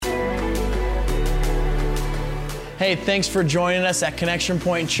Hey, thanks for joining us at Connection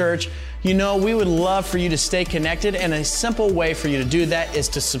Point Church. You know, we would love for you to stay connected, and a simple way for you to do that is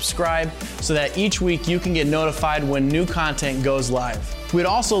to subscribe so that each week you can get notified when new content goes live. We'd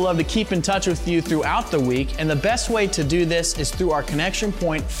also love to keep in touch with you throughout the week, and the best way to do this is through our Connection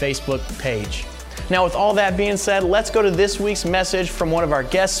Point Facebook page. Now, with all that being said, let's go to this week's message from one of our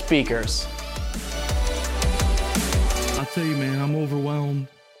guest speakers. I'll tell you, man, I'm overwhelmed.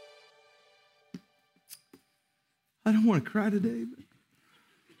 I don't want to cry today, but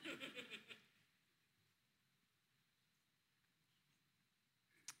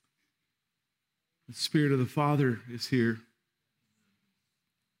the Spirit of the Father is here.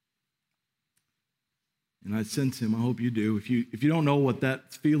 And I sense Him. I hope you do. If you don't know what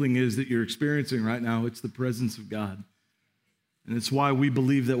that feeling is that you're experiencing right now, it's the presence of God. And it's why we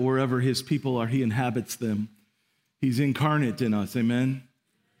believe that wherever His people are, He inhabits them. He's incarnate in us. Amen?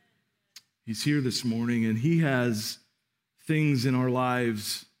 He's here this morning, and He has things in our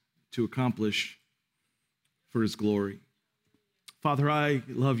lives to accomplish for His glory. Father, I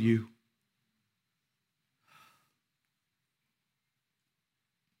love You.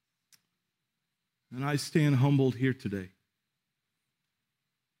 And I stand humbled here today.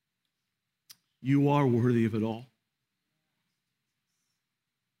 You are worthy of it all.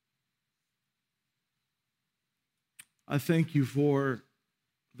 I thank You for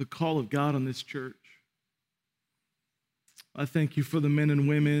the call of God on this church. I thank You for the men and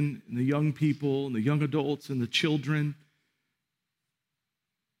women and the young people and the young adults and the children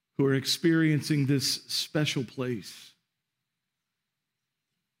who are experiencing this special place.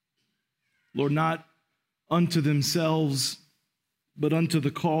 Lord, not unto themselves, but unto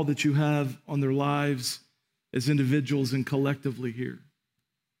the call that You have on their lives as individuals and collectively here.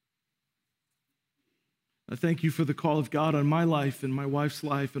 I thank You for the call of God on my life and my wife's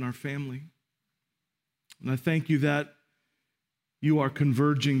life and our family. And I thank You that You are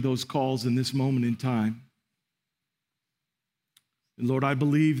converging those calls in this moment in time. And Lord, I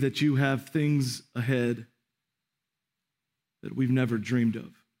believe that You have things ahead that we've never dreamed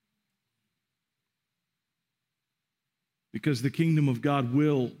of. Because the kingdom of God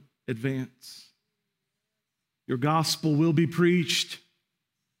will advance. Your gospel will be preached,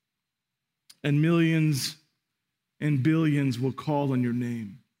 and millions and billions will call on Your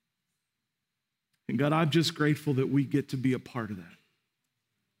name. And God, I'm just grateful that we get to be a part of that.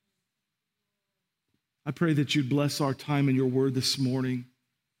 I pray that You'd bless our time in Your word this morning.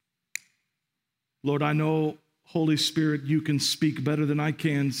 Lord, I know, Holy Spirit, You can speak better than I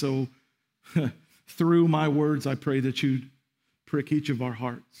can, so through my words, I pray that You'd prick each of our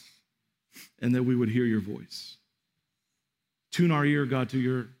hearts and that we would hear Your voice. Tune our ear, God, to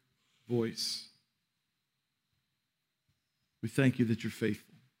Your voice. We thank You that You're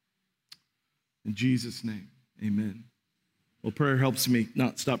faithful. In Jesus' name, amen. Well, prayer helps me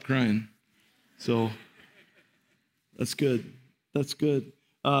not stop crying. So that's good. That's good.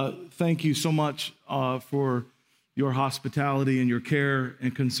 Thank you so much for your hospitality and your care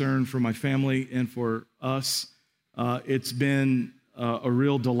and concern for my family and for us. It's been a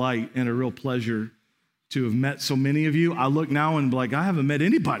real delight and a real pleasure to have met so many of you. I look now and be like, I haven't met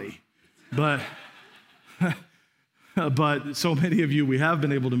anybody, but but so many of you we have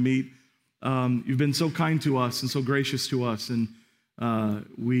been able to meet. You've been so kind to us and so gracious to us, and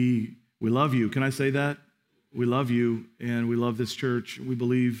we love you. Can I say that? We love you, and we love this church. We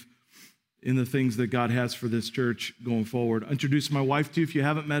believe in the things that God has for this church going forward. I'll introduce my wife to you if you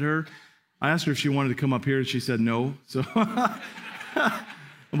haven't met her. I asked her if she wanted to come up here, and she said no. So, but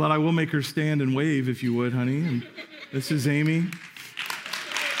I will make her stand and wave if you would, honey. And this is Amy.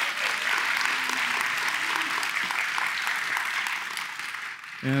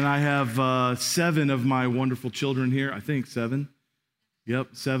 And I have 7 of my wonderful children here. I think 7. Yep,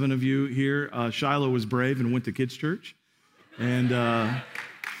 7 of you here. Shiloh was brave and went to kids' church. And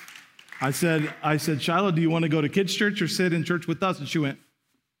I said, Shiloh, do you want to go to kids' church or sit in church with us? And she went,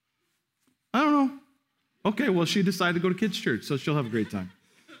 I don't know. Okay, well, she decided to go to kids' church, so she'll have a great time.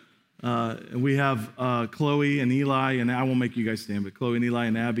 And we have Chloe and Eli, and I won't make you guys stand, but Chloe and Eli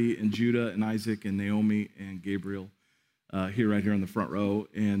and Abby and Judah and Isaac and Naomi and Gabriel right here on the front row.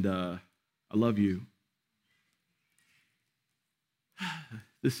 And I love you.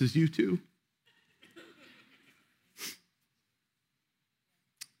 This is you too.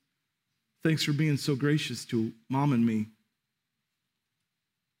 Thanks for being so gracious to Mom and me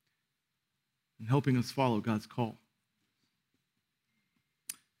and helping us follow God's call.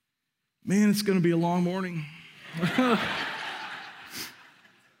 Man, it's going to be a long morning. If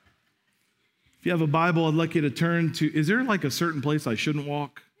you have a Bible, I'd like you to turn to, is there like a certain place I shouldn't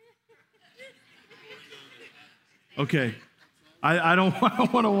walk? Okay. I don't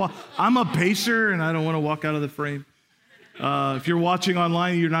want to walk. I'm a pacer, and I don't want to walk out of the frame. If you're watching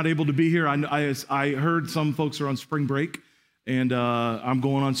online, you're not able to be here. I heard some folks are on spring break, and I'm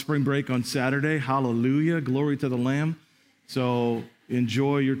going on spring break on Saturday. Hallelujah. Glory to the Lamb. So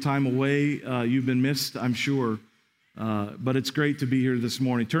enjoy your time away. You've been missed, I'm sure. But it's great to be here this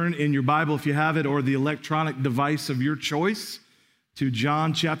morning. Turn in your Bible, if you have it, or the electronic device of your choice, to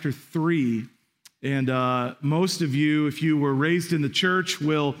John chapter 3. And most of you, if you were raised in the church,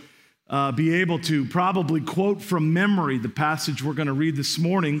 will be able to probably quote from memory the passage we're going to read this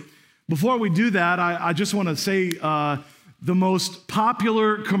morning. Before we do that, I just want to say the most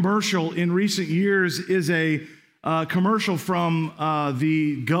popular commercial in recent years is a commercial from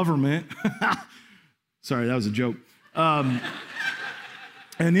the government. Sorry, that was a joke. And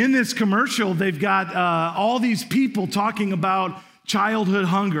in this commercial, they've got all these people talking about childhood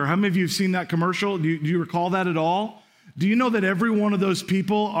hunger. How many of you have seen that commercial? Do you recall that at all? Do you know that every one of those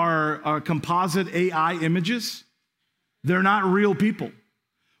people are composite AI images? They're not real people.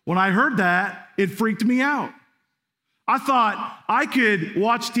 When I heard that, it freaked me out. I thought I could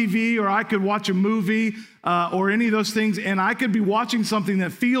watch TV or I could watch a movie or any of those things, and I could be watching something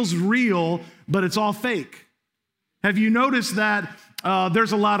that feels real, but it's all fake. Have you noticed that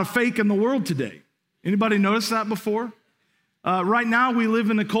there's a lot of fake in the world today? Anybody notice that before? Right now, we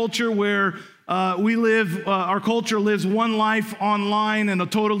live in a culture where our culture lives one life online and a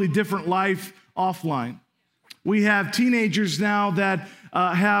totally different life offline. We have teenagers now that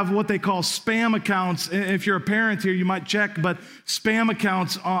have what they call spam accounts. If you're a parent here, you might check, but spam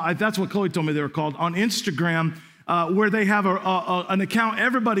accounts, that's what Chloe told me they were called, on Instagram, where they have an account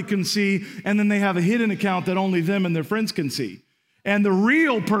everybody can see, and then they have a hidden account that only them and their friends can see. And the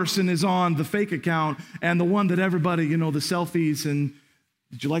real person is on the fake account, and the one that everybody, the selfies, and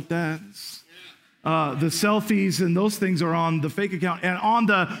did you like that? The selfies and those things are on the fake account. And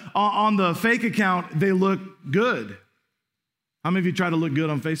on the fake account, they look good. How many of you try to look good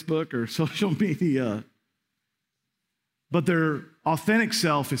on Facebook or social media? But their authentic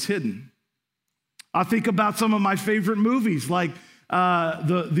self is hidden. I think about some of my favorite movies, like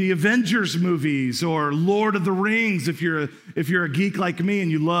the Avengers movies or Lord of the Rings. If you're a geek like me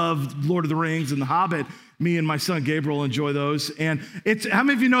and you love Lord of the Rings and The Hobbit, me and my son Gabriel enjoy those. And how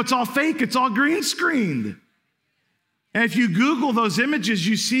many of you know it's all fake? It's all green screened. And if you Google those images,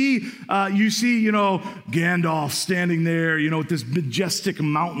 you see Gandalf standing there, with this majestic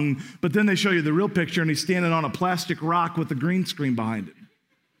mountain. But then they show you the real picture, and he's standing on a plastic rock with a green screen behind it.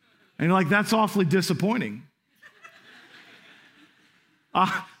 And you're like, that's awfully disappointing.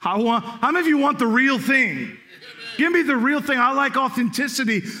 How many of you want the real thing? Give me the real thing. I like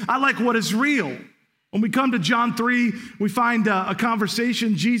authenticity. I like what is real. When we come to John 3, we find a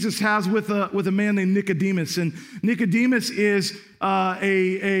conversation Jesus has with a man named Nicodemus. And Nicodemus is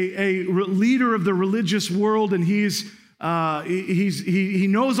a leader of the religious world, and he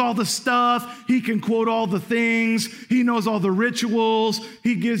knows all the stuff. He can quote all the things. He knows all the rituals.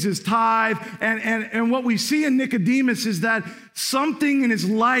 He gives his tithe. And what we see in Nicodemus is that something in his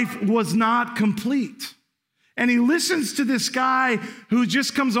life was not complete. And he listens to this guy who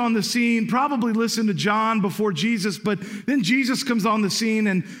just comes on the scene, probably listened to John before Jesus, but then Jesus comes on the scene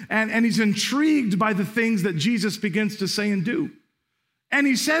and he's intrigued by the things that Jesus begins to say and do. And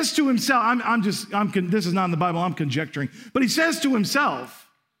he says to himself, this is not in the Bible, I'm conjecturing, but he says to himself,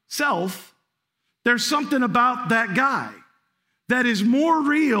 there's something about that guy that is more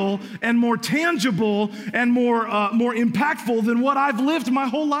real and more tangible and more impactful than what I've lived my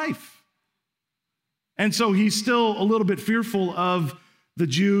whole life. And so he's still a little bit fearful of the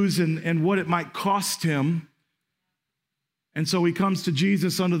Jews and what it might cost him. And so he comes to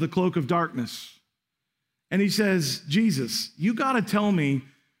Jesus under the cloak of darkness. And he says, Jesus, you got to tell me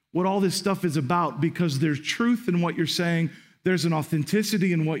what all this stuff is about, because there's truth in what you're saying. There's an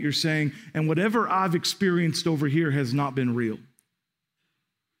authenticity in what you're saying. And whatever I've experienced over here has not been real.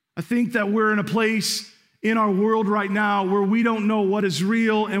 I think that we're in a place in our world right now where we don't know what is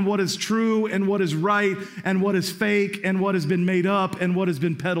real and what is true and what is right and what is fake and what has been made up and what has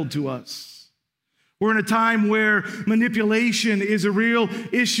been peddled to us. We're in a time where manipulation is a real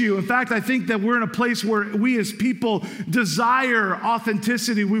issue. In fact, I think that we're in a place where we as people desire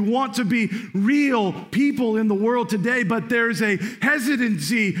authenticity. We want to be real people in the world today, but there's a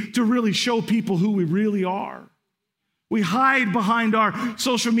hesitancy to really show people who we really are. We hide behind our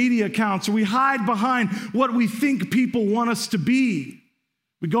social media accounts, or we hide behind what we think people want us to be.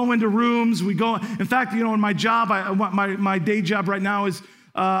 We go into rooms, in fact, in my job, my day job right now is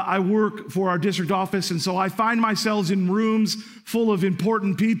I work for our district office, and so I find myself in rooms full of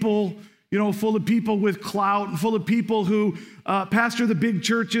important people, full of people with clout and full of people who pastor the big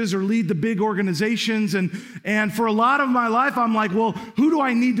churches or lead the big organizations. And for a lot of my life, I'm like, well, who do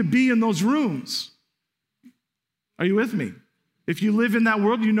I need to be in those rooms? Are you with me? If you live in that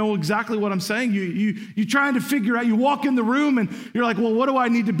world, you know exactly what I'm saying. You're trying to figure out, you walk in the room and you're like, well, what do I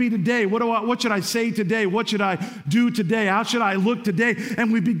need to be today? What should I say today? What should I do today? How should I look today?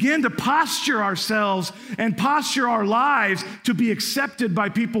 And we begin to posture ourselves and posture our lives to be accepted by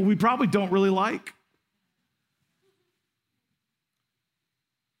people we probably don't really like.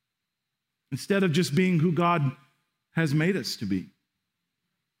 Instead of just being who God has made us to be.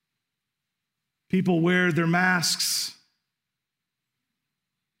 People wear their masks.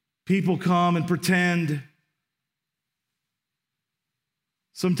 People come and pretend.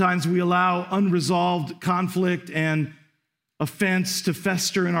 Sometimes we allow unresolved conflict and offense to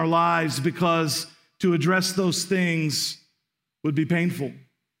fester in our lives because to address those things would be painful.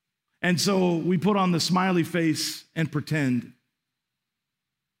 And so we put on the smiley face and pretend.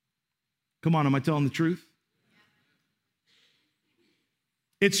 Come on, am I telling the truth?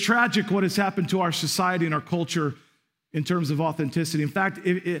 It's tragic what has happened to our society and our culture in terms of authenticity. In fact,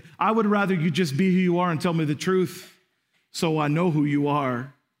 I would rather you just be who you are and tell me the truth so I know who you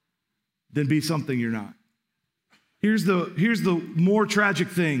are than be something you're not. Here's the more tragic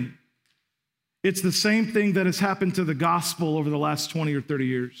thing. It's the same thing that has happened to the gospel over the last 20 or 30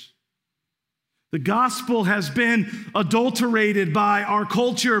 years. The gospel has been adulterated by our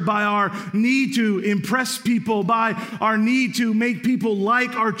culture, by our need to impress people, by our need to make people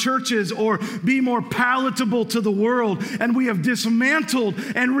like our churches or be more palatable to the world. And we have dismantled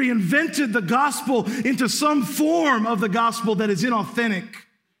and reinvented the gospel into some form of the gospel that is inauthentic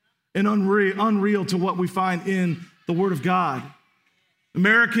and unreal to what we find in the Word of God.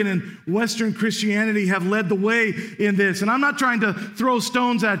 American and Western Christianity have led the way in this. And I'm not trying to throw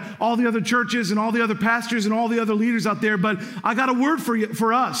stones at all the other churches and all the other pastors and all the other leaders out there, but I got a word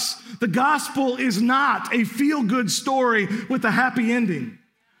for us. The gospel is not a feel-good story with a happy ending.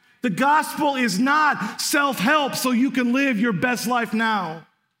 The gospel is not self-help so you can live your best life now.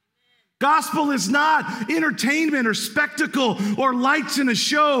 Gospel is not entertainment or spectacle or lights in a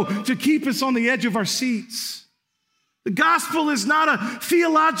show to keep us on the edge of our seats. The gospel is not a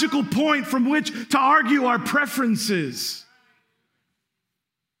theological point from which to argue our preferences.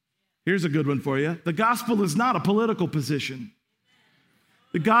 Here's a good one for you. The gospel is not a political position.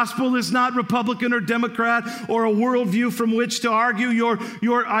 The gospel is not Republican or Democrat or a worldview from which to argue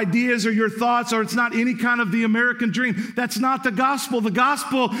your ideas or your thoughts, or it's not any kind of the American dream. That's not the gospel. The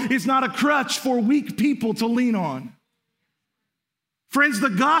gospel is not a crutch for weak people to lean on. Friends, the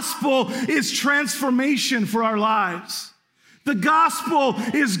gospel is transformation for our lives. The gospel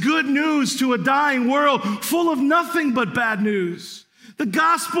is good news to a dying world full of nothing but bad news. The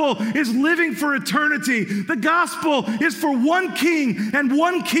gospel is living for eternity. The gospel is for one king and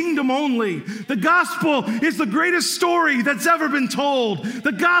one kingdom only. The gospel is the greatest story that's ever been told.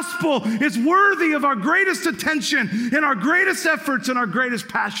 The gospel is worthy of our greatest attention and our greatest efforts and our greatest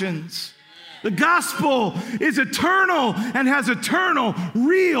passions. The gospel is eternal and has eternal,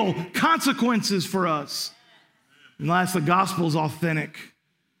 real consequences for us. And last, the gospel is authentic.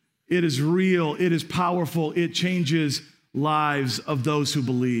 It is real. It is powerful. It changes lives of those who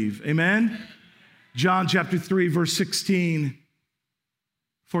believe. Amen? John chapter 3, verse 16.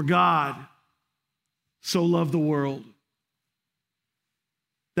 For God so loved the world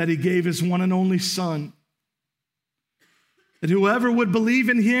that he gave his one and only Son, that whoever would believe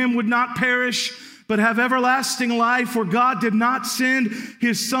in him would not perish, but have everlasting life. For God did not send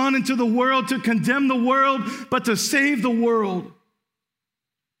his Son into the world to condemn the world, but to save the world.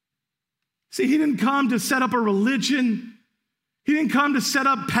 See, he didn't come to set up a religion. He didn't come to set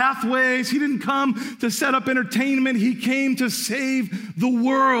up pathways. He didn't come to set up entertainment. He came to save the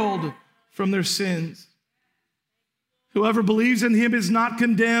world from their sins. Whoever believes in him is not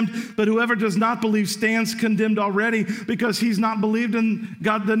condemned, but whoever does not believe stands condemned already because he's not believed in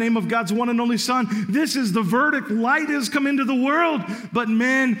God, the name of God's one and only Son. This is the verdict. Light has come into the world, but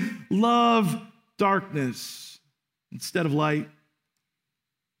men love darkness instead of light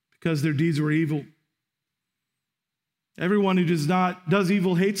because their deeds were evil. Everyone who does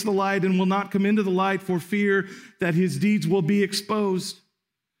evil hates the light and will not come into the light for fear that his deeds will be exposed.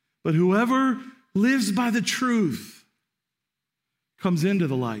 But whoever lives by the truth comes into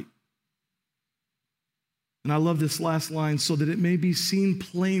the light. And I love this last line, so that it may be seen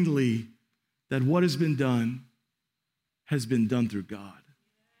plainly that what has been done through God.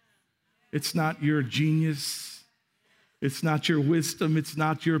 It's not your genius. It's not your wisdom. It's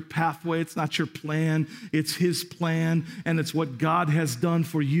not your pathway. It's not your plan. It's his plan. And it's what God has done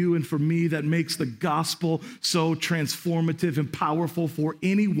for you and for me that makes the gospel so transformative and powerful for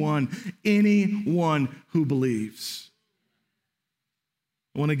anyone who believes.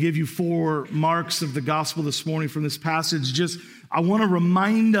 I want to give you 4 marks of the gospel this morning from this passage. I want to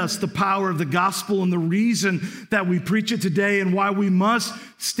remind us the power of the gospel and the reason that we preach it today and why we must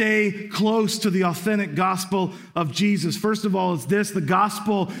stay close to the authentic gospel of Jesus. First of all, it's this: the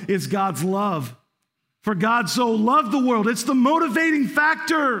gospel is God's love. For God so loved the world. It's the motivating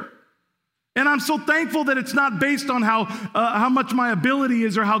factor. And I'm so thankful that it's not based on how much my ability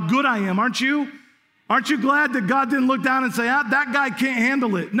is or how good I am, aren't you? Aren't you glad that God didn't look down and say, that guy can't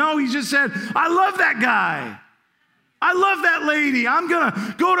handle it? No, he just said, I love that guy. I love that lady. I'm going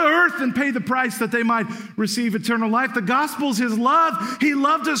to go to earth and pay the price that they might receive eternal life. The gospel is his love. He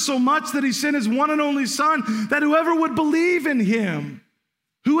loved us so much that he sent his one and only son, that whoever would believe in him,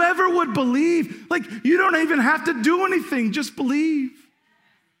 whoever would believe, like, you don't even have to do anything, just believe.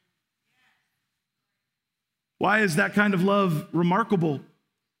 Why is that kind of love remarkable?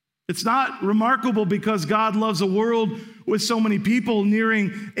 It's not remarkable because God loves a world with so many people,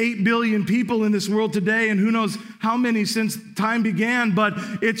 nearing 8 billion people in this world today, and who knows how many since time began, but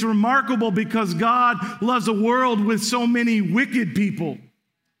it's remarkable because God loves a world with so many wicked people,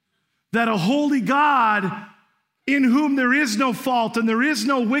 that a holy God in whom there is no fault and there is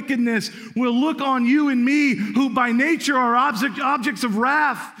no wickedness will look on you and me, who by nature are objects of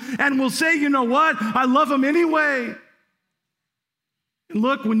wrath, and will say, you know what, I love them anyway.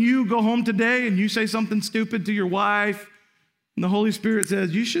 Look, when you go home today and you say something stupid to your wife, and the Holy Spirit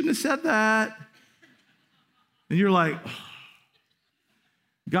says, you shouldn't have said that. And you're like, oh.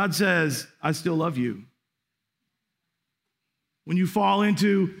 God says, I still love you. When you fall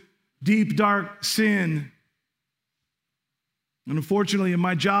into deep, dark sin, and unfortunately in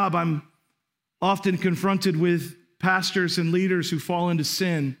my job, I'm often confronted with pastors and leaders who fall into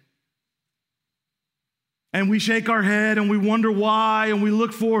sin. And we shake our head and we wonder why, and we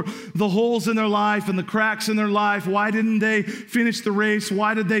look for the holes in their life and the cracks in their life. Why didn't they finish the race?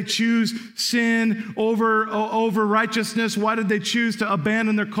 Why did they choose sin over righteousness? Why did they choose to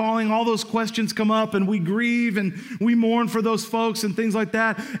abandon their calling? All those questions come up, and we grieve and we mourn for those folks and things like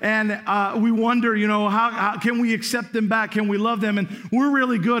that. And we wonder, how can we accept them back? Can we love them? And we're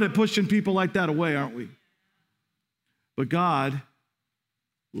really good at pushing people like that away, aren't we? But God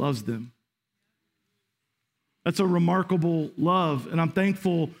loves them. That's a remarkable love, and I'm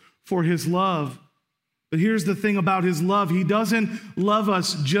thankful for his love. But here's the thing about his love. He doesn't love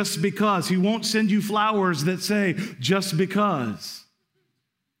us just because. He won't send you flowers that say, just because.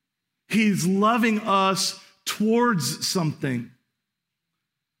 He's loving us towards something.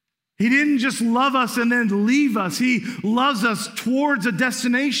 He didn't just love us and then leave us. He loves us towards a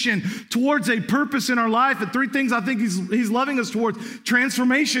destination, towards a purpose in our life. And 3 things I think he's loving us towards.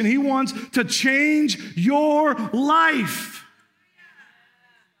 Transformation. He wants to change your life.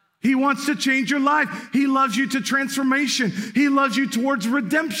 He wants to change your life. He loves you to transformation. He loves you towards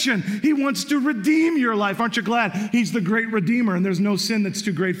redemption. He wants to redeem your life. Aren't you glad? He's the great redeemer, and there's no sin that's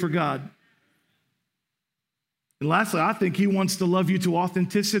too great for God. And lastly, I think he wants to love you to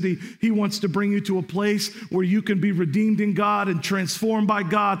authenticity. He wants to bring you to a place where you can be redeemed in God and transformed by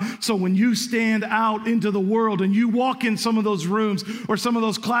God. So when you stand out into the world and you walk in some of those rooms or some of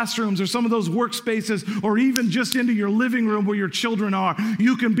those classrooms or some of those workspaces or even just into your living room where your children are,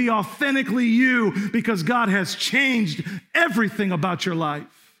 you can be authentically you because God has changed everything about your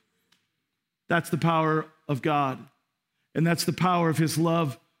life. That's the power of God, and that's the power of his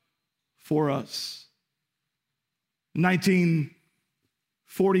love for us.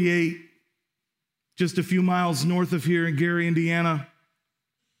 1948, just a few miles north of here in Gary, Indiana,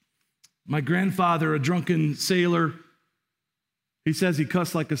 my grandfather, a drunken sailor, he says he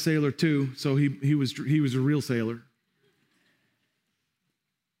cussed like a sailor too, so he was a real sailor.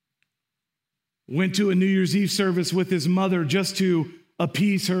 Went to a New Year's Eve service with his mother just to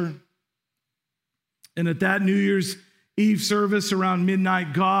appease her. And at that New Year's Eve service around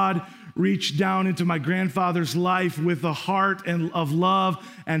midnight, God reached down into my grandfather's life with a heart of love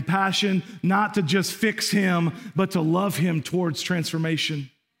and passion, not to just fix him, but to love him towards transformation.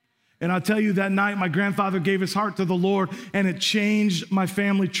 And I'll tell you, that night, my grandfather gave his heart to the Lord, and it changed my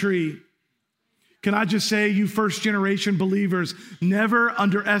family tree. Can I just say, you first-generation believers, never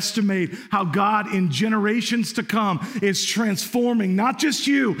underestimate how God in generations to come is transforming not just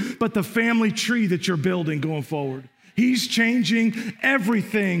you, but the family tree that you're building going forward. He's changing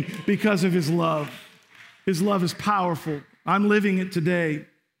everything because of his love. His love is powerful. I'm living it today.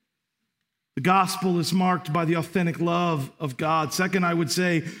 The gospel is marked by the authentic love of God. Second, I would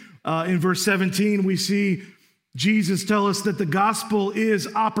say in verse 17, we see Jesus tell us that the gospel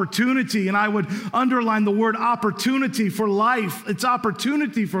is opportunity. And I would underline the word opportunity for life. It's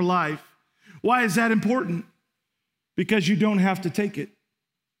opportunity for life. Why is that important? Because you don't have to take it.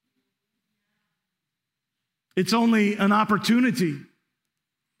 It's only an opportunity.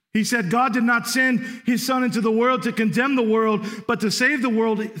 He said God did not send his son into the world to condemn the world, but to save the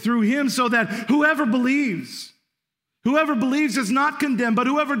world through him, so that whoever believes is not condemned, but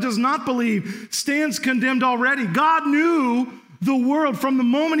whoever does not believe stands condemned already. God knew the world from the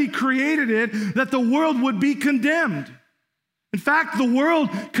moment he created it, that the world would be condemned. In fact, the world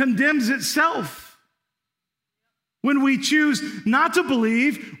condemns itself. When we choose not to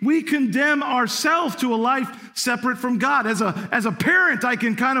believe, we condemn ourselves to a life separate from God. As a parent, I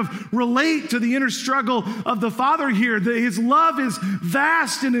can kind of relate to the inner struggle of the father here. His love is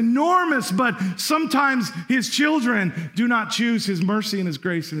vast and enormous, but sometimes his children do not choose his mercy and his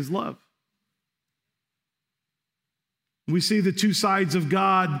grace and his love. We see the two sides of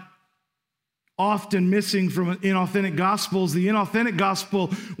God often missing from inauthentic gospels. The inauthentic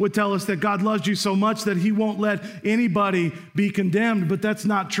gospel would tell us that God loves you so much that he won't let anybody be condemned, but that's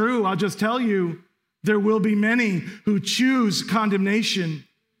not true. I'll just tell you, there will be many who choose condemnation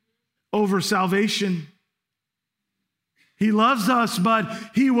over salvation. He loves us, but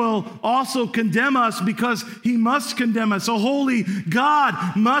he will also condemn us because he must condemn us. A holy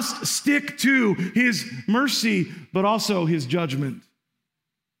God must stick to his mercy, but also his judgment.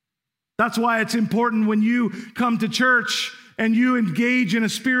 That's why it's important when you come to church and you engage in a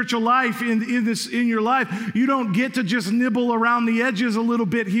spiritual life in your life, you don't get to just nibble around the edges a little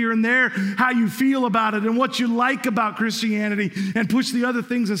bit here and there, how you feel about it and what you like about Christianity, and push the other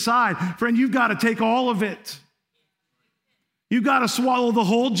things aside. Friend, you've got to take all of it. You've got to swallow the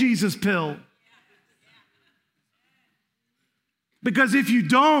whole Jesus pill. Because if you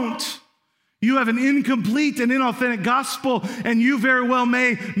don't, you have an incomplete and inauthentic gospel, and you very well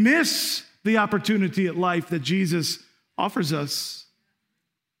may miss the opportunity at life that Jesus offers us.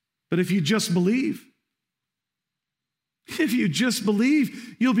 But if you just believe,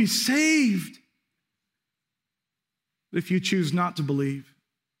 you'll be saved. If you choose not to believe,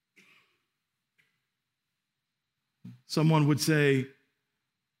 someone would say,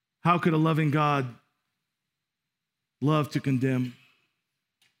 how could a loving God love to condemn?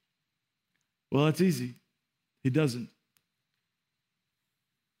 Well, it's easy. He doesn't.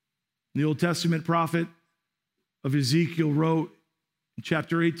 The Old Testament prophet of Ezekiel wrote in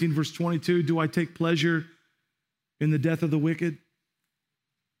chapter 18, verse 22, do I take pleasure in the death of the wicked?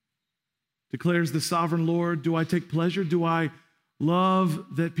 Declares the sovereign Lord. Do I take pleasure? Do I love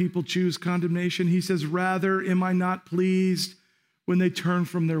that people choose condemnation? He says, rather, am I not pleased when they turn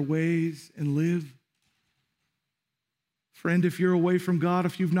from their ways and live? Friend, if you're away from God,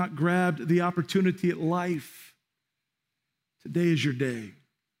 if you've not grabbed the opportunity at life, today is your day.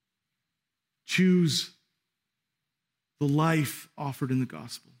 Choose the life offered in the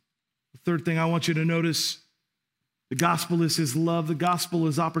gospel. The third thing I want you to notice, the gospel is his love. The gospel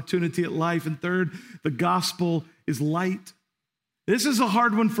is opportunity at life. And third, the gospel is light. This is a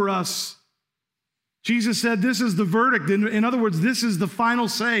hard one for us. Jesus said this is the verdict. In other words, this is the final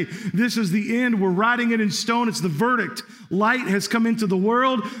say. This is the end. We're writing it in stone. It's the verdict. Light has come into the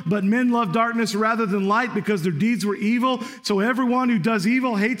world, but men love darkness rather than light because their deeds were evil. So everyone who does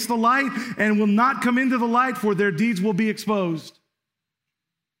evil hates the light and will not come into the light, for their deeds will be exposed.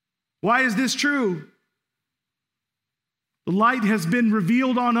 Why is this true? The light has been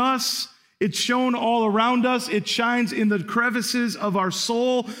revealed on us. It's shown all around us. It shines in the crevices of our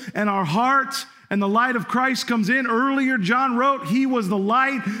soul and our heart. And the light of Christ comes in. Earlier, John wrote, he was the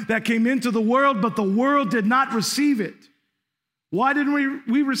light that came into the world, but the world did not receive it. Why didn't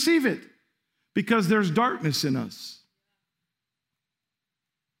we receive it? Because there's darkness in us.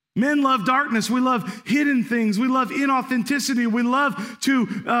 Men love darkness. We love hidden things. We love inauthenticity. We love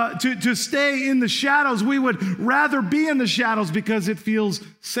to stay in the shadows. We would rather be in the shadows because it feels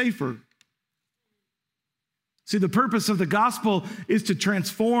safer. See, the purpose of the gospel is to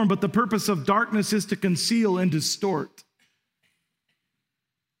transform, but the purpose of darkness is to conceal and distort.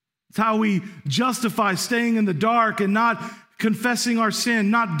 It's how we justify staying in the dark and not confessing our sin,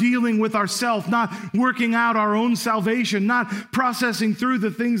 not dealing with ourselves, not working out our own salvation, not processing through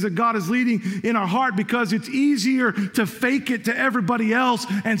the things that God is leading in our heart, because it's easier to fake it to everybody else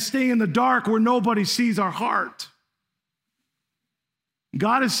and stay in the dark where nobody sees our heart.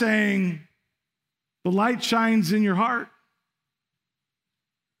 God is saying, the light shines in your heart.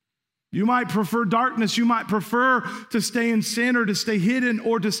 You might prefer darkness. You might prefer to stay in sin or to stay hidden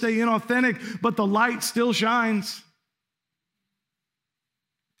or to stay inauthentic, but the light still shines.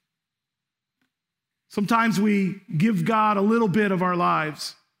 Sometimes we give God a little bit of our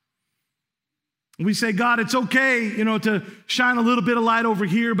lives. We say, God, it's okay, to shine a little bit of light over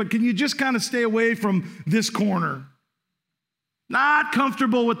here, but can you just kind of stay away from this corner? Not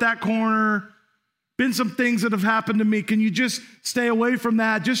comfortable with that corner. Been some things that have happened to me. Can you just stay away from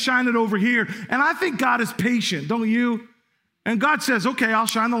that? Just shine it over here. And I think God is patient, don't you? And God says, okay, I'll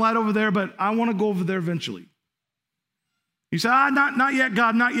shine the light over there, but I want to go over there eventually. You say, not yet,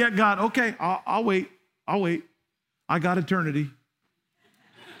 God, not yet, God. Okay, I'll wait. I got eternity.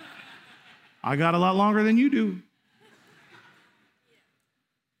 I got a lot longer than you do.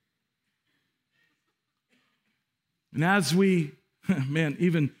 And as we,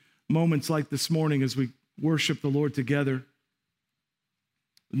 even moments like this morning as we worship the Lord together,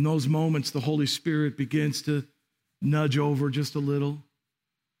 in those moments, the Holy Spirit begins to nudge over just a little.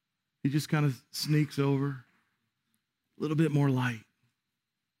 He just kind of sneaks over. A little bit more light.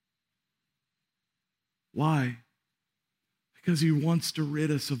 Why? Because he wants to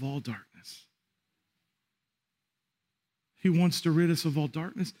rid us of all darkness. He wants to rid us of all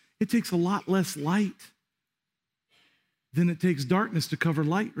darkness. It takes a lot less light than it takes darkness to cover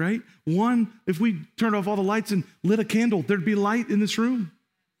light, right? One, if we turned off all the lights and lit a candle, there'd be light in this room.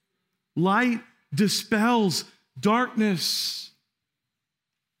 Light dispels darkness.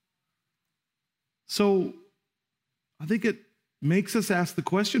 So I think it makes us ask the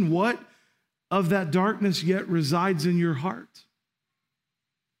question, what of that darkness yet resides in your heart?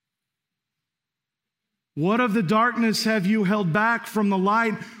 What of the darkness have you held back from the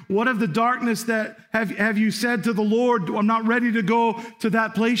light? What of the darkness that have you said to the Lord, I'm not ready to go to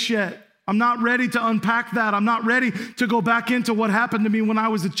that place yet. I'm not ready to unpack that. I'm not ready to go back into what happened to me when I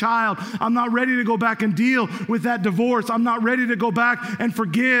was a child. I'm not ready to go back and deal with that divorce. I'm not ready to go back and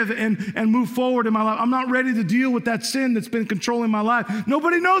forgive and move forward in my life. I'm not ready to deal with that sin that's been controlling my life.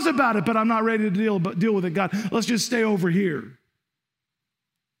 Nobody knows about it, but I'm not ready to deal with it, God. Let's just stay over here.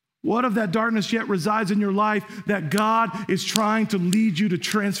 What of that darkness yet resides in your life that God is trying to lead you to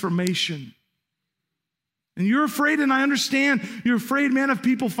transformation? And you're afraid, and I understand you're afraid, man, if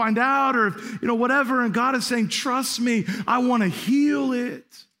people find out or if, whatever, and God is saying, trust me, I want to heal it.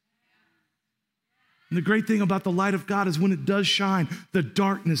 And the great thing about the light of God is when it does shine, the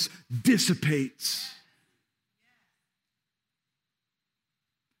darkness dissipates.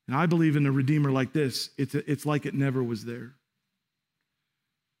 And I believe in a Redeemer like this. It's like it never was there.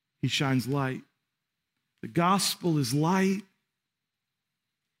 He shines light. The gospel is light.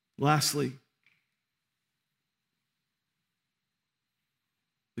 Lastly,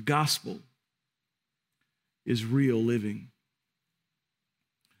 the gospel is real living.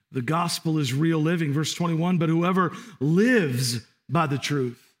 The gospel is real living. Verse 21, but whoever lives by the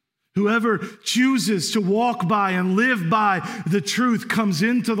truth, whoever chooses to walk by and live by the truth comes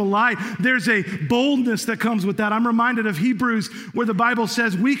into the light. There's a boldness that comes with that. I'm reminded of Hebrews where the Bible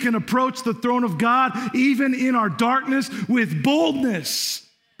says we can approach the throne of God even in our darkness with boldness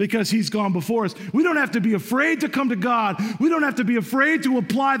because he's gone before us. We don't have to be afraid to come to God. We don't have to be afraid to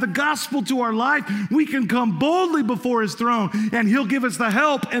apply the gospel to our life. We can come boldly before his throne and he'll give us the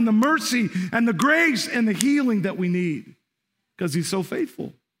help and the mercy and the grace and the healing that we need because he's so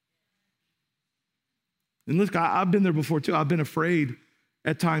faithful. And look, I've been there before too. I've been afraid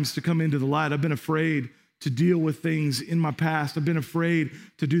at times to come into the light. I've been afraid to deal with things in my past. I've been afraid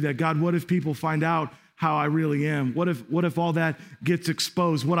to do that. God, what if people find out how I really am? What if all that gets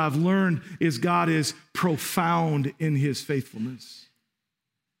exposed? What I've learned is God is profound in his faithfulness.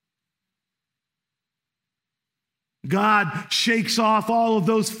 God shakes off all of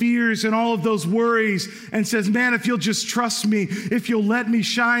those fears and all of those worries and says, man, if you'll just trust me, if you'll let me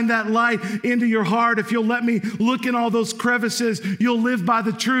shine that light into your heart, if you'll let me look in all those crevices, you'll live by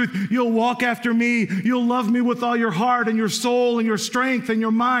the truth, you'll walk after me, you'll love me with all your heart and your soul and your strength and your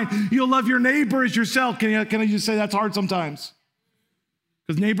mind, you'll love your neighbor as yourself. Can I just say that's hard sometimes?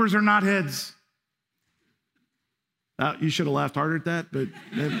 Because neighbors are not heads. You should have laughed harder at that, but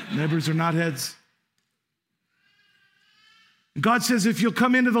neighbors are not heads. God says if you'll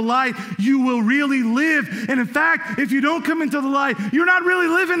come into the light, you will really live. And in fact, if you don't come into the light, you're not really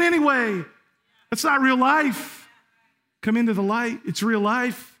living anyway. That's not real life. Come into the light. It's real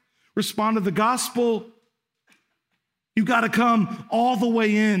life. Respond to the gospel. You've got to come all the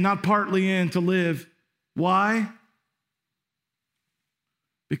way in, not partly in, to live. Why?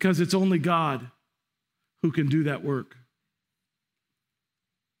 Because it's only God who can do that work.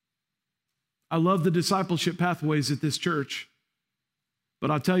 I love the discipleship pathways at this church. But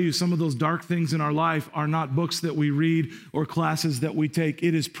I'll tell you, some of those dark things in our life are not books that we read or classes that we take.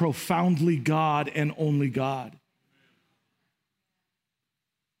 It is profoundly God and only God.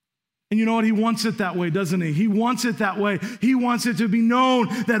 And you know what? He wants it that way, doesn't he? He wants it that way. He wants it to be known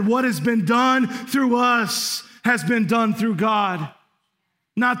that what has been done through us has been done through God.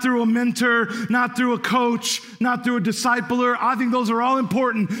 Not through a mentor, not through a coach, not through a discipler. I think those are all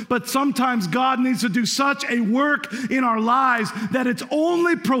important, but sometimes God needs to do such a work in our lives that it's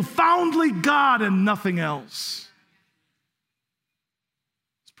only profoundly God and nothing else.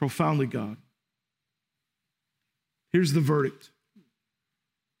 It's profoundly God. Here's the verdict.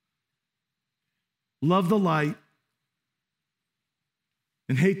 Love the light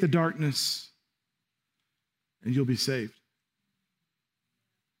and hate the darkness, and you'll be saved.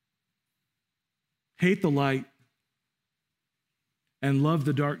 Hate the light and love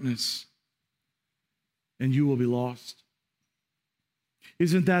the darkness, and you will be lost.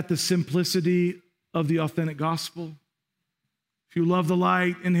 Isn't that the simplicity of the authentic gospel? If you love the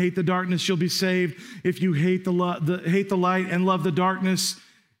light and hate the darkness, you'll be saved. If you hate the light and love the darkness,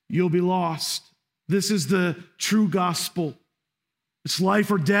 you'll be lost. This is the true gospel. It's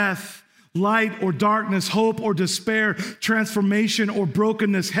life or death, light or darkness, hope or despair, transformation or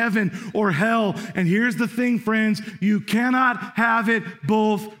brokenness, heaven or hell. And here's the thing, friends, you cannot have it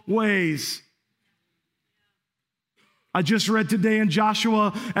both ways. I just read today in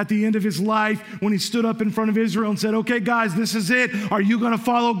Joshua at the end of his life when he stood up in front of Israel and said, okay, guys, this is it. Are you going to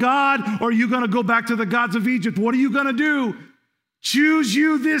follow God or are you going to go back to the gods of Egypt? What are you going to do? Choose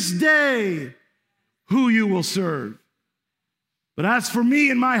you this day who you will serve. But as for me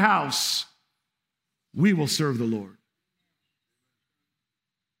and my house, we will serve the Lord.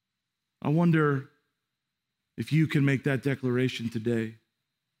 I wonder if you can make that declaration today.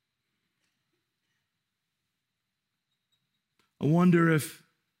 I wonder if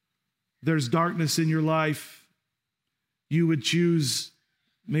there's darkness in your life, you would choose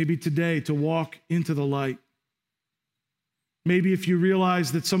maybe today to walk into the light. Maybe if you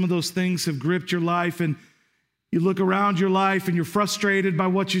realize that some of those things have gripped your life and you look around your life and you're frustrated by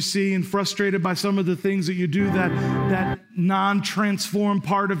what you see and frustrated by some of the things that you do, that non-transformed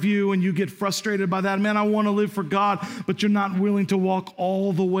part of you, and you get frustrated by that. Man, I want to live for God, but you're not willing to walk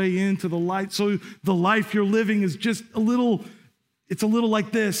all the way into the light. So the life you're living is just it's a little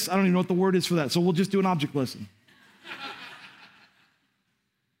like this. I don't even know what the word is for that, so we'll just do an object lesson.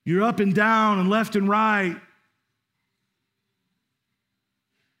 You're up and down and left and right.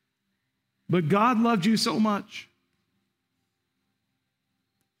 But God loved you so much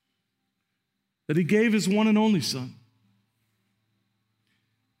that he gave his one and only Son.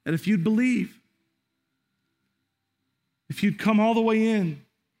 And if you'd believe, if you'd come all the way in,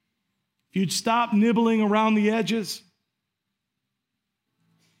 if you'd stop nibbling around the edges,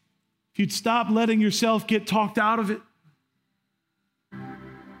 if you'd stop letting yourself get talked out of it,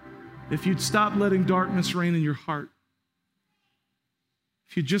 if you'd stop letting darkness reign in your heart,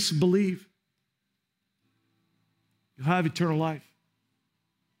 if you just believe, you'll have eternal life.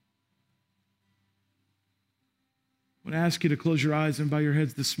 I want to ask you to close your eyes and bow your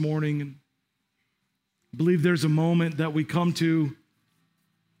heads this morning. And I believe there's a moment that we come to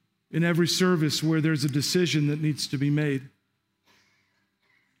in every service where there's a decision that needs to be made.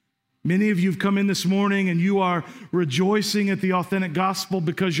 Many of you have come in this morning and you are rejoicing at the authentic gospel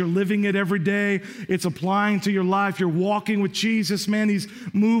because you're living it every day. It's applying to your life. You're walking with Jesus, man. He's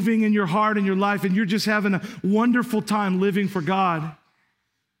moving in your heart and your life, and you're just having a wonderful time living for God.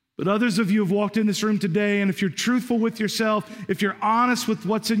 But others of you have walked in this room today, and if you're truthful with yourself, if you're honest with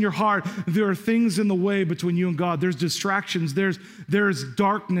what's in your heart, there are things in the way between you and God. There's distractions. There's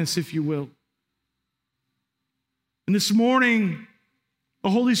darkness, if you will. And this morning, the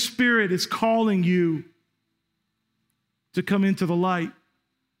Holy Spirit is calling you to come into the light.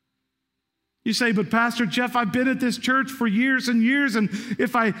 You say, but Pastor Jeff, I've been at this church for years and years, and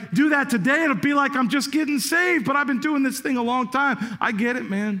if I do that today, it'll be like I'm just getting saved, but I've been doing this thing a long time. I get it,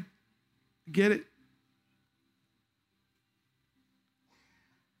 man. I get it.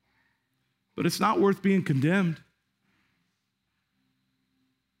 But it's not worth being condemned.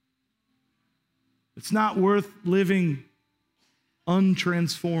 It's not worth living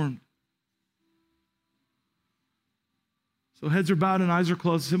untransformed. So heads are bowed and eyes are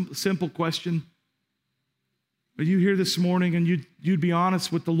closed. Simple question. Are you here this morning and you'd be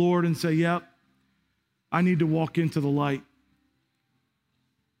honest with the Lord and say, yep, I need to walk into the light.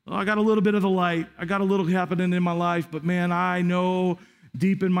 Well, I got a little bit of the light. I got a little happening in my life, but man, I know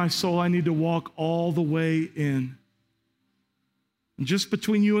deep in my soul I need to walk all the way in. And just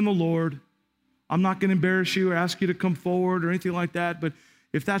between you and the Lord, I'm not going to embarrass you or ask you to come forward or anything like that, but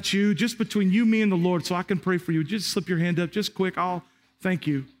If that's you, just between you, me, and the Lord, so I can pray for you, just slip your hand up, just quick. Thank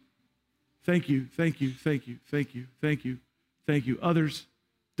you. Thank you, thank you, thank you, thank you, thank you, thank you. Others,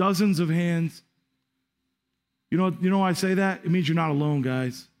 dozens of hands. You know why I say that? It means you're not alone,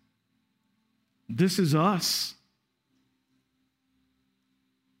 guys. This is us.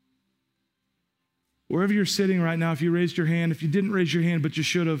 Wherever you're sitting right now, if you raised your hand, if you didn't raise your hand, but you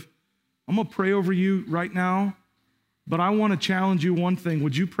should have, I'm going to pray over you right now, but I want to challenge you one thing.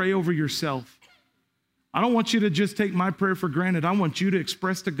 Would you pray over yourself? I don't want you to just take my prayer for granted. I want you to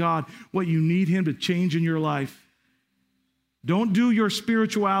express to God what you need him to change in your life. Don't do your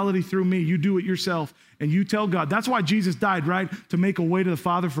spirituality through me. You do it yourself, and you tell God. That's why Jesus died, right? To make a way to the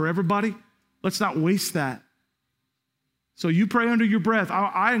Father for everybody. Let's not waste that. So you pray under your breath.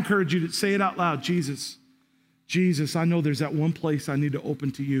 I encourage you to say it out loud. Jesus, I know there's that one place I need to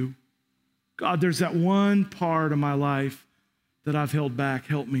open to you. God, there's that one part of my life that I've held back.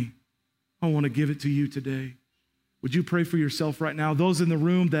 Help me. I want to give it to you today. Would you pray for yourself right now? Those in the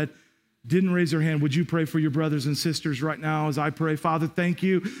room that didn't raise their hand, would you pray for your brothers and sisters right now as I pray? Father, thank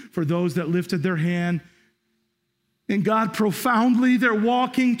you for those that lifted their hand. And God, profoundly, they're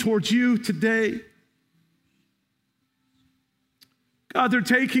walking towards you today. God, they're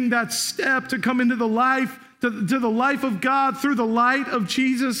taking that step to come into the life, to the life of God through the light of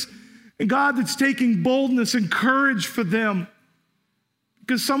Jesus. And God, that's taking boldness and courage for them.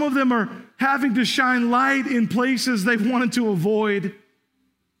 Because some of them are having to shine light in places they've wanted to avoid.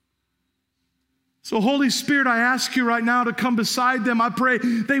 So Holy Spirit, I ask you right now to come beside them. I pray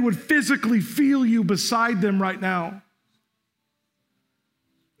they would physically feel you beside them right now.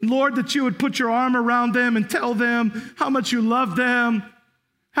 Lord, that you would put your arm around them and tell them how much you love them,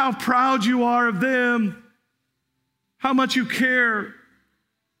 how proud you are of them, how much you care.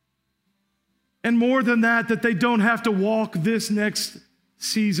 And more than that, that they don't have to walk this next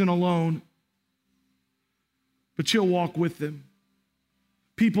season alone, but you'll walk with them.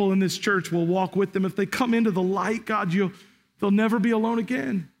 People in this church will walk with them. If they come into the light, God, they'll never be alone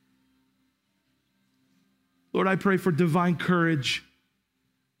again. Lord, I pray for divine courage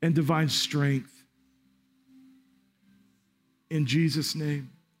and divine strength. In Jesus' name.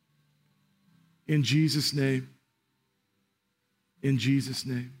 In Jesus' name. In Jesus'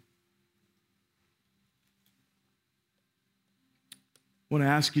 name. I want to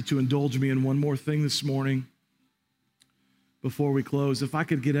ask you to indulge me in one more thing this morning before we close. If I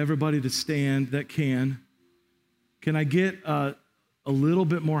could get everybody to stand that can I get a little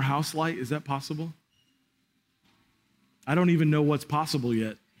bit more house light? Is that possible? I don't even know what's possible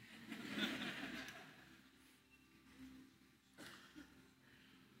yet.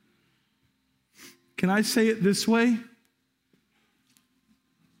 Can I say it this way?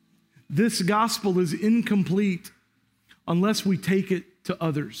 This gospel is incomplete unless we take it to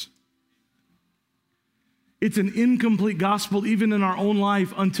others. It's an incomplete gospel even in our own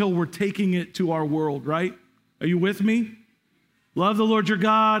life until we're taking it to our world, right? Are you with me? Love the Lord your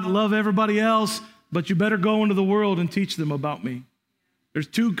God, love everybody else, but you better go into the world and teach them about me. There's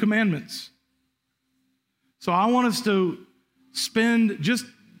 2 commandments. So I want us to spend just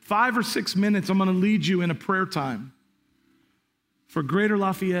 5 or 6 minutes. I'm going to lead you in a prayer time for Greater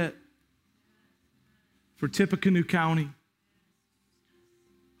Lafayette, for Tippecanoe County.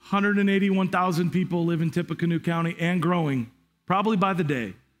 181,000 people live in Tippecanoe County and growing, probably by the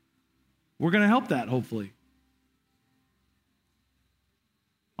day. We're going to help that, hopefully.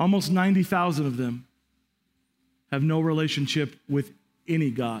 Almost 90,000 of them have no relationship with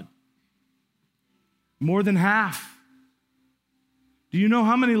any God. More than half. Do you know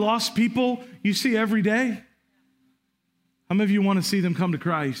how many lost people you see every day? How many of you want to see them come to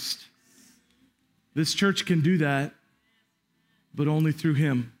Christ? This church can do that, but only through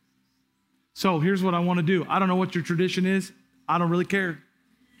him. So here's what I want to do. I don't know what your tradition is. I don't really care.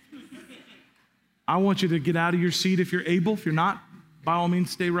 I want you to get out of your seat if you're able. If you're not, by all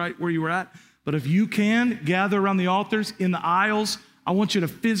means, stay right where you were at. But if you can, gather around the altars, in the aisles. I want you to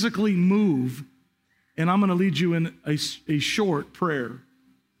physically move, and I'm going to lead you in a short prayer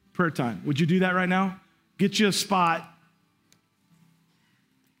time. Would you do that right now? Get you a spot.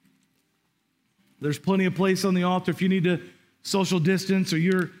 There's plenty of place on the altar. If you need to social distance or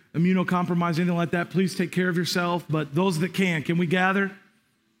you're immunocompromised, anything like that, please take care of yourself. But those that can we gather?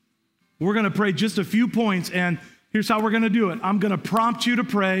 We're going to pray just a few points, and here's how we're going to do it. I'm going to prompt you to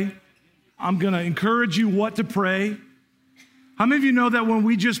pray. I'm going to encourage you what to pray. How many of you know that when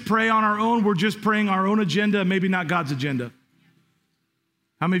we just pray on our own, we're just praying our own agenda, maybe not God's agenda?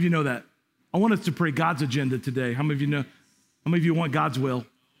 How many of you know that? I want us to pray God's agenda today. How many of you know? How many of you want God's will,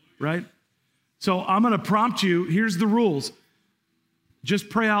 right? So I'm going to prompt you. Here's the rules. just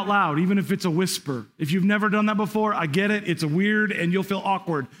pray out loud, even if it's a whisper. If you've never done that before, I get it. It's weird and you'll feel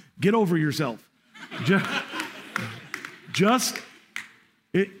awkward. Get over yourself.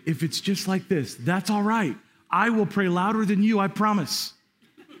 If it's just like this, that's all right. I will pray louder than you, I promise.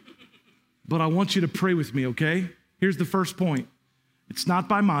 But I want you to pray with me, okay? Here's the first point. It's not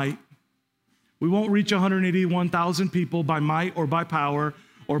by might. We won't reach 181,000 people by might or by power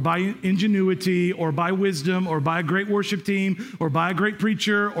or by ingenuity or by wisdom or by a great worship team or by a great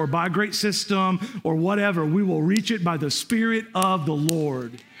preacher or by a great system or whatever. We will reach it by the Spirit of the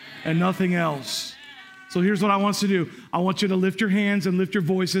Lord and nothing else. So here's what I want us to do. I want you to lift your hands and lift your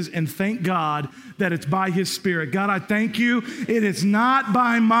voices and thank God that it's by His Spirit. God, I thank you. It is not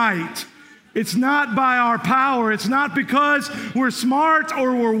by might. It's not by our power. It's not because we're smart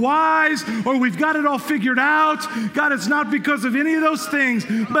or we're wise or we've got it all figured out. God, it's not because of any of those things,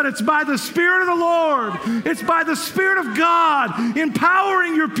 but it's by the Spirit of the Lord. It's by the Spirit of God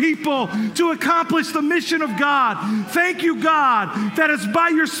empowering your people to accomplish the mission of God. Thank you, God, that it's by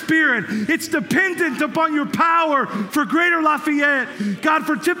your Spirit. It's dependent upon your power for Greater Lafayette, God,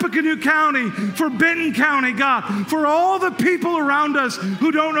 for Tippecanoe County, for Benton County, God, for all the people around us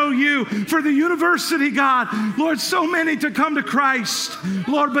who don't know you, for the university, God. Lord, so many to come to Christ.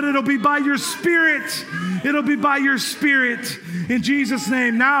 Lord, but it'll be by your Spirit. It'll be by your Spirit. In Jesus'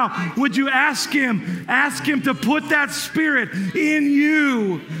 name. Now, would you ask Him to put that Spirit in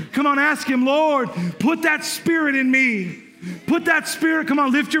you. Come on, ask Him, Lord, put that Spirit in me. Put that Spirit, come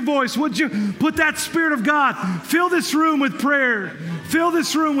on, lift your voice. Would you put that Spirit of God? Fill this room with prayer. Fill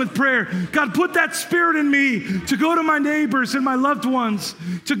this room with prayer. God, put that Spirit in me to go to my neighbors and my loved ones,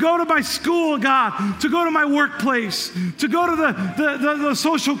 to go to my school, God, to go to my workplace, to go to the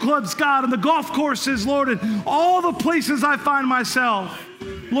social clubs, God, and the golf courses, Lord, and all the places I find myself.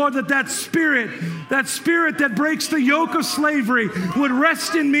 Lord, that Spirit that breaks the yoke of slavery would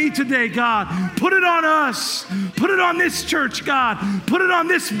rest in me today, God. Put it on us. Put it on this church, God. Put it on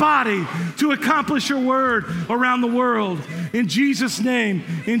this body to accomplish your word around the world. In Jesus' name,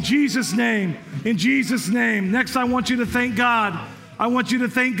 in Jesus' name, in Jesus' name. Next, I want you to thank God. I want you to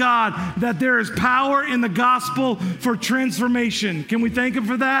thank God that there is power in the gospel for transformation. Can we thank Him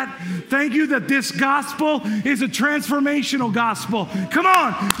for that? Thank you that this gospel is a transformational gospel. Come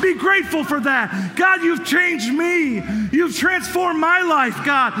on, be grateful for that. God, you've changed me. You've transformed my life,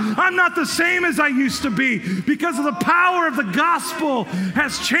 God. I'm not the same as I used to be because of the power of the gospel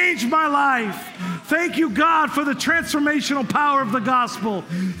has changed my life. Thank you, God, for the transformational power of the gospel.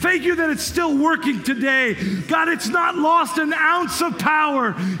 Thank you that it's still working today. God, it's not lost an ounce of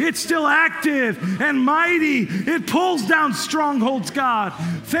power. It's still active and mighty. It pulls down strongholds, God.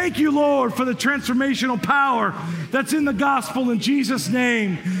 Thank you, Lord, for the transformational power that's in the gospel in Jesus'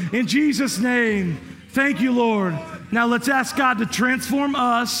 name. In Jesus' name. Thank you, Lord. Now let's ask God to transform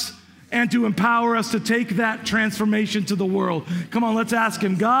us and to empower us to take that transformation to the world. Come on, let's ask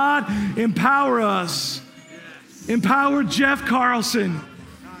Him. God, empower us. Empower Jeff Carlson.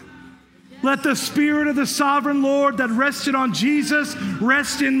 Let the Spirit of the sovereign Lord that rested on Jesus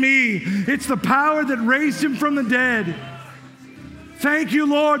rest in me. It's the power that raised Him from the dead. Thank you,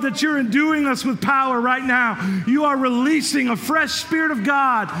 Lord, that you're enduing us with power right now. You are releasing a fresh Spirit of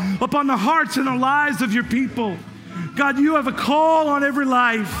God upon the hearts and the lives of your people. God, you have a call on every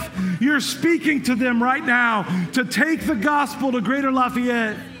life. You're speaking to them right now to take the gospel to Greater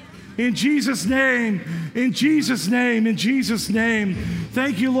Lafayette. In Jesus' name, in Jesus' name, in Jesus' name.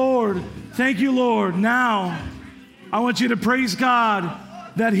 Thank you, Lord. Thank you, Lord. Now, I want you to praise God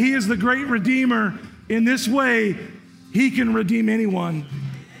that He is the great Redeemer. In this way, He can redeem anyone.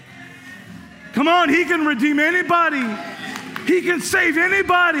 Come on, He can redeem anybody. He can save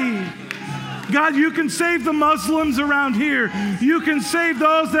anybody. God, you can save the Muslims around here. You can save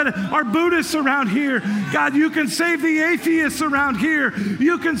those that are Buddhists around here. God, you can save the atheists around here.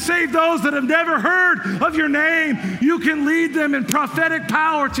 You can save those that have never heard of your name. You can lead them in prophetic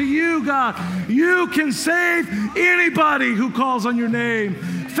power to you, God. You can save anybody who calls on your name.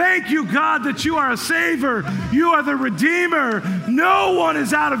 Thank you, God, that you are a savior. You are the Redeemer. No one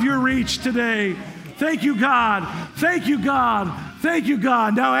is out of your reach today. Thank you, God. Thank you, God. Thank you,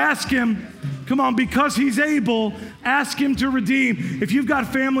 God. Now ask Him. Come on, because He's able, ask Him to redeem. If you've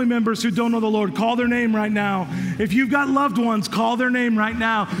got family members who don't know the Lord, call their name right now. If you've got loved ones, call their name right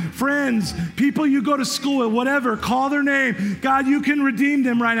now. Friends, people you go to school with, whatever, call their name. God, you can redeem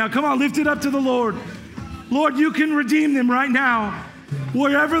them right now. Come on, lift it up to the Lord. Lord, you can redeem them right now.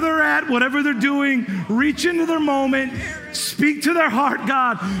 Wherever they're at, whatever they're doing, reach into their moment. Speak to their heart,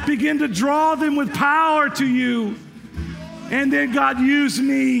 God. Begin to draw them with power to you. And then, God, use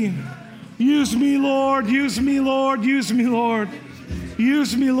me. Use me, Lord. Use me, Lord. Use me, Lord.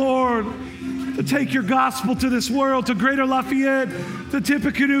 Use me, Lord, to take your gospel to this world, to Greater Lafayette, to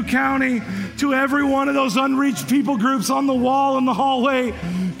Tippecanoe County, to every one of those unreached people groups on the wall in the hallway.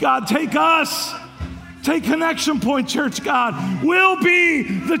 God, take us. Take Connection Point Church, God. We'll be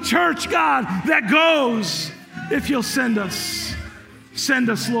the church, God, that goes if you'll send us. Send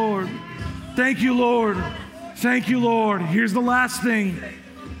us, Lord. Thank you, Lord. Thank you, Lord. Here's the last thing,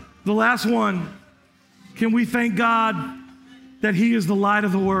 the last one. Can we thank God that He is the light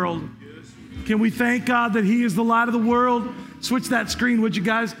of the world? Can we thank God that He is the light of the world? Switch that screen, would you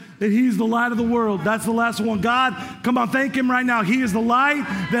guys? That He's the light of the world. That's the last one. God, come on, thank Him right now. He is the light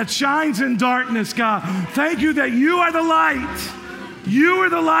that shines in darkness, God. Thank you that you are the light. You are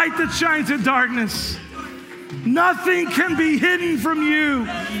the light that shines in darkness. Nothing can be hidden from you.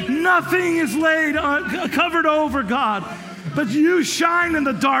 Nothing is covered over, God. But you shine in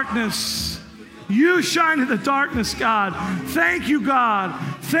the darkness. You shine in the darkness, God. Thank you, God.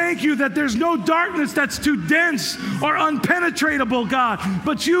 Thank you that there's no darkness that's too dense or unpenetratable, God.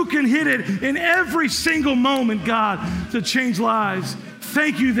 But you can hit it in every single moment, God, to change lives.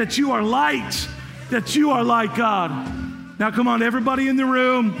 Thank you that you are light. That you are light, God. Now come on, everybody in the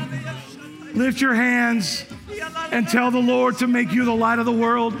room, lift your hands and tell the Lord to make you the light of the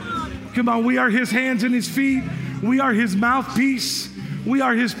world. Come on, we are His hands and His feet. We are His mouthpiece. We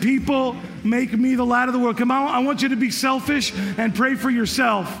are His people. Make me the light of the world. Come on, I want you to be selfish and pray for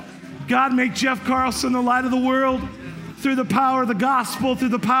yourself. God, make Jeff Carlson the light of the world through the power of the gospel, through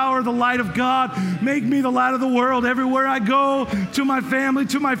the power of the light of God. Make me the light of the world everywhere I go, to my family,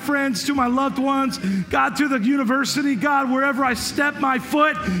 to my friends, to my loved ones. God, to the university. God, wherever I step my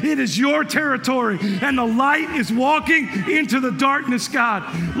foot, it is your territory. And the light is walking into the darkness, God.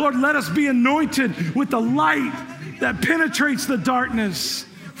 Lord, let us be anointed with the light that penetrates the darkness.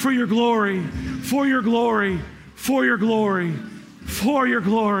 For your glory, for your glory, for your glory, for your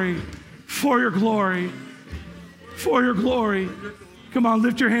glory, for your glory, for your glory. Come on,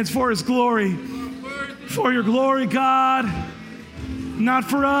 lift your hands for His glory. For your glory, God. Not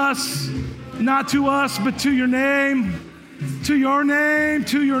for us, not to us, but to your name. To your name,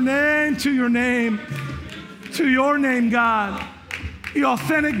 to your name, to your name. To your name, God. The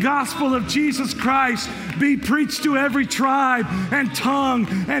authentic gospel of Jesus Christ be preached to every tribe and tongue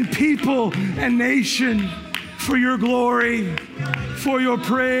and people and nation for your glory, for your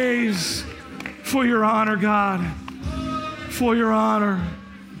praise, for your honor, God, for your honor,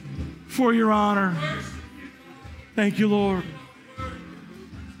 for your honor. Thank you, Lord.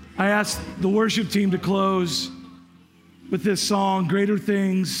 I asked the worship team to close with this song, Greater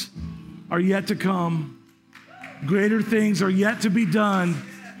Things Are Yet to Come. Greater things are yet to be done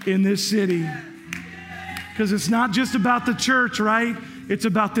in this city. Because it's not just about the church, right? It's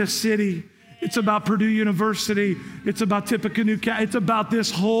about this city. It's about Purdue University. It's about Tippecanoe County. It's about this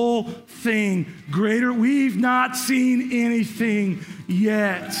whole thing. Greater, we've not seen anything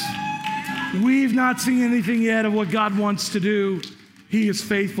yet. We've not seen anything yet of what God wants to do. He is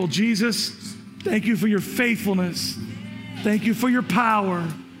faithful. Jesus, thank you for your faithfulness. Thank you for your power.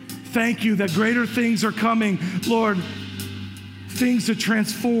 Thank you that greater things are coming, Lord. Things to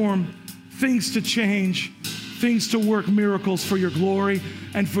transform, things to change, things to work miracles for your glory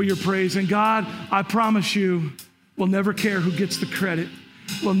and for your praise. And God, I promise you, we'll never care who gets the credit.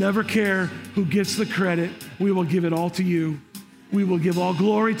 We'll never care who gets the credit. We will give it all to you. We will give all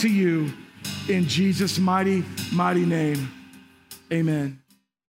glory to you in Jesus' mighty, mighty name. Amen.